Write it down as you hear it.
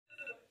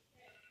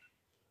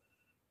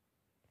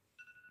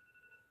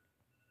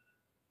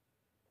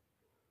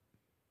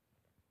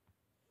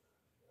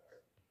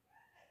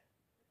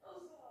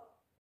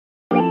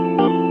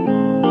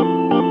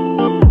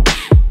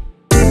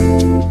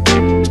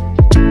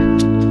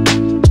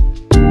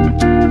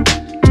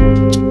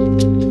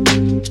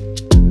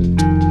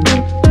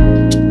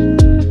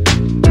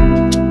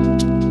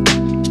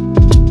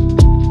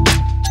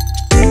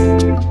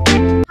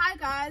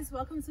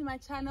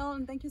channel,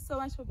 and thank you so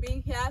much for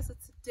being here. So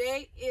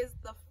today is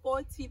the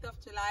 14th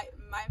of July,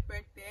 my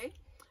birthday,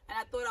 and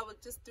I thought I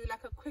would just do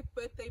like a quick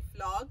birthday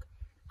vlog.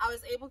 I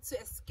was able to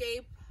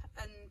escape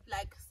and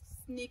like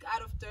sneak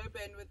out of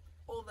Durban with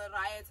all the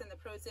riots and the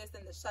protests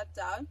and the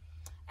shutdown,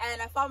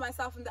 and I found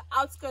myself in the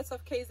outskirts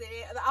of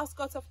KZN, the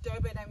outskirts of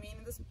Durban, I mean,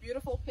 in this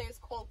beautiful place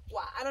called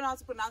I don't know how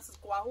to pronounce it,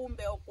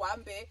 Gwahumbe or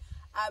Gwambe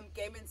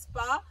Game and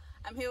Spa.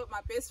 I'm here with my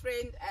best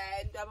friend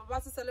and I'm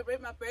about to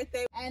celebrate my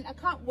birthday, and I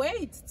can't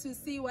wait to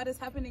see what is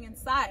happening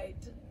inside.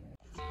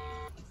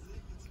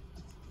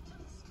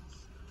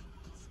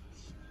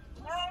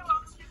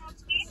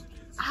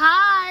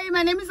 Hi,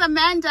 my name is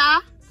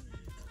Amanda.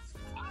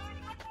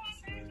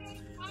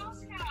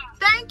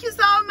 Thank you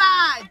so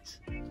much.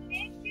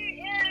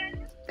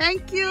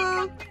 Thank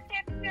you.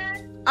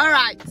 All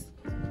right.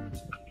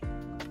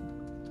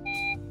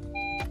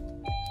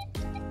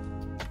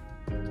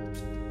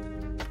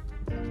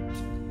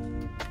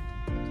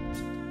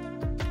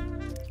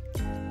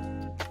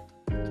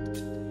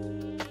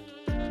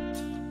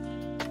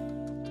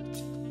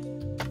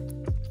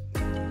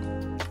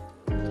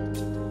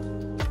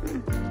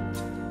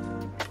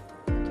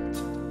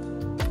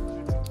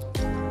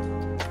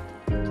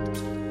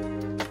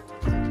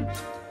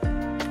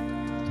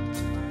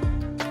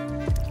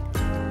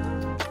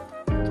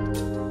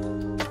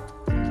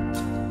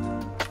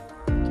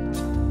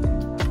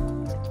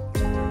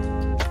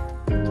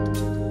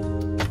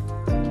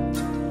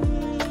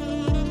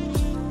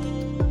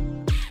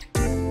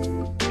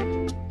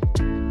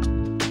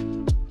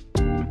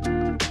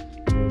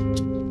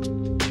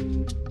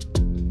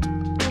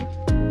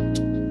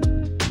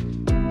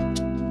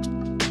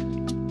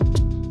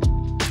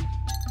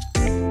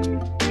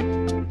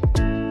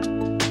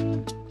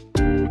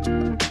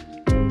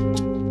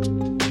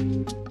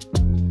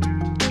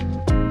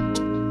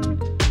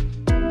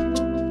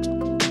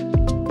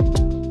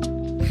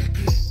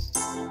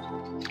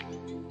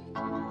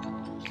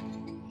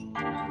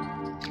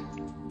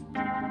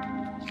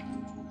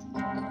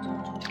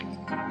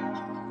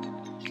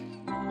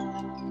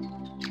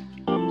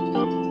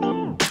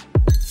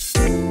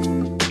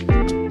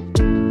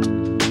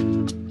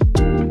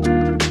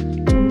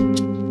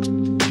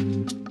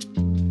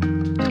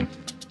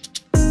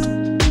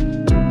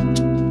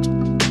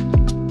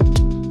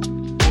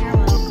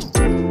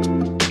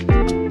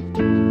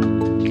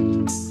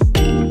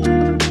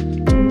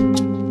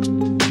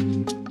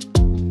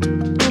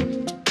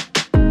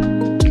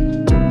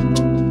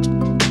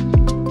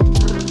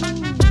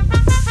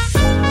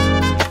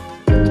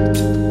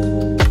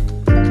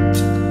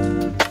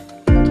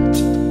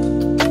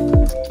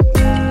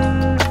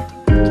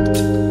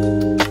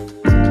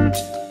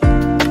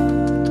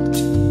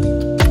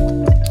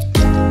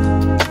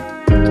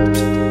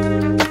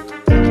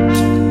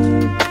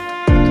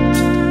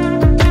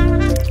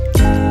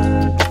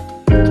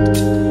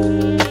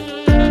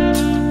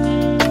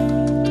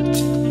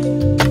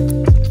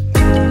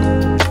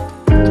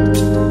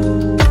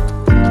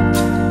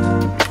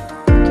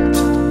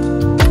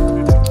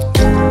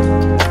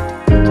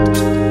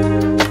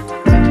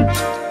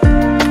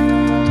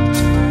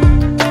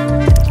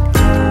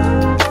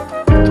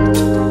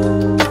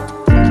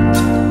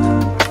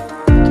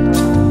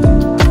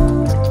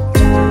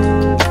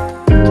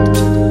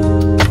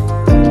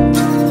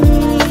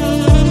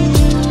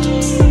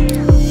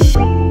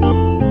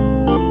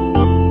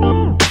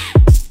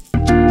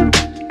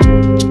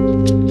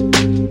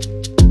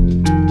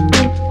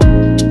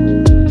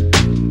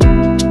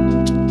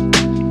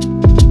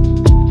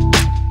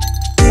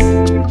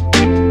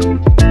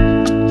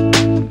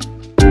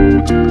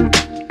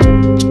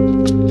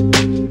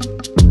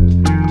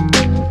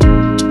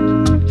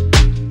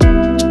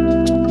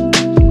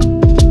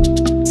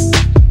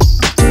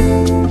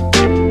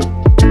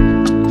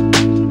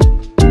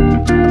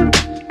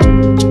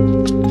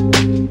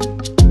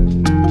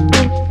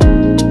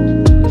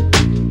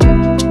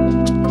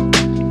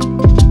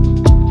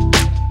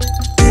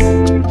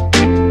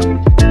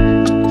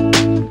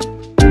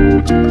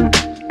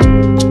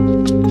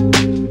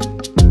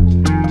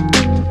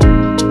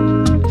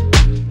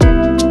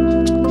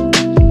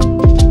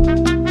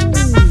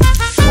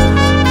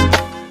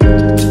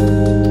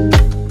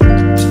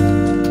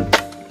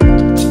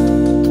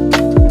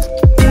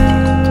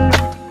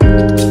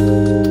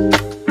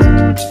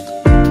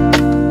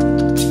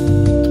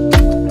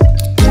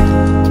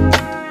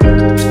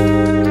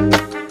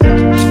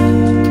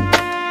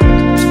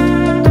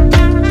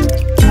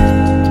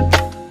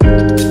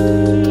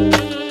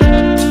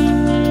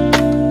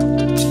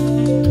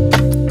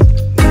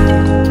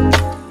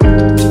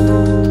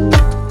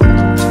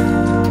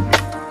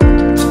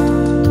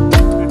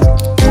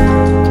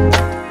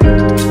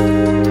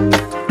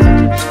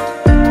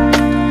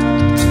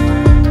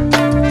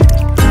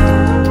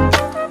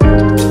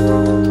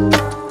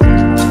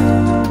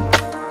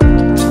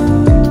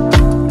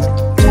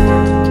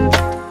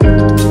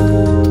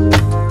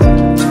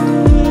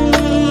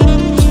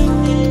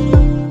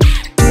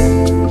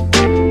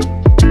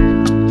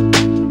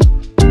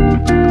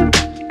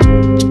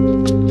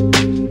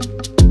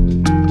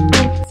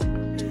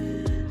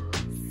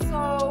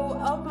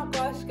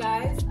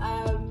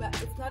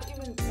 not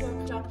even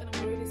 2 o'clock and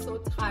I'm already so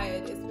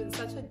tired. It's been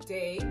such a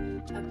day,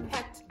 a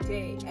packed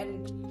day,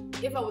 and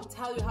if I would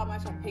tell you how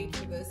much I paid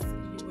for this,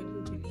 you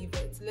wouldn't believe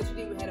it.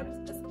 Literally, we had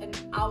an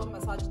hour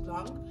massage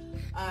long,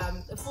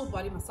 a full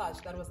body massage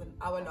that was an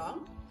hour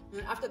long,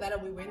 and after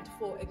that we went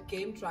for a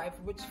game drive,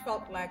 which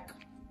felt like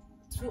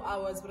 2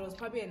 hours, but it was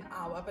probably an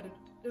hour, but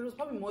it was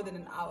probably more than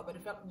an hour, but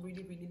it felt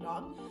really, really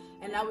long.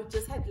 And now we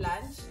just had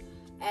lunch,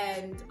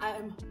 and I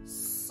am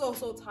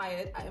so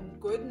tired. I am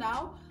good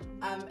now.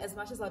 As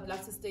much as I'd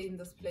love to stay in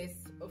this place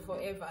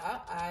forever,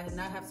 I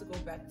now have to go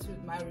back to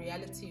my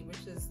reality,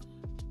 which is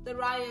the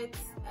riots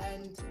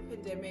and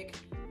pandemic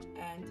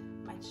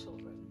and my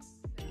children.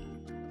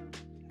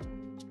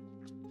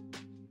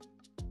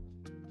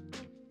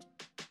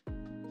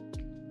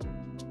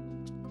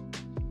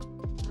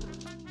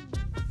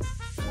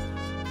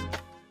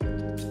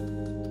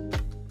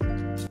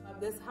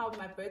 This is how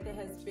my birthday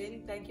has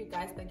been. Thank you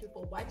guys, thank you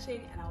for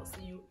watching, and I'll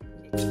see you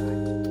next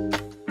time.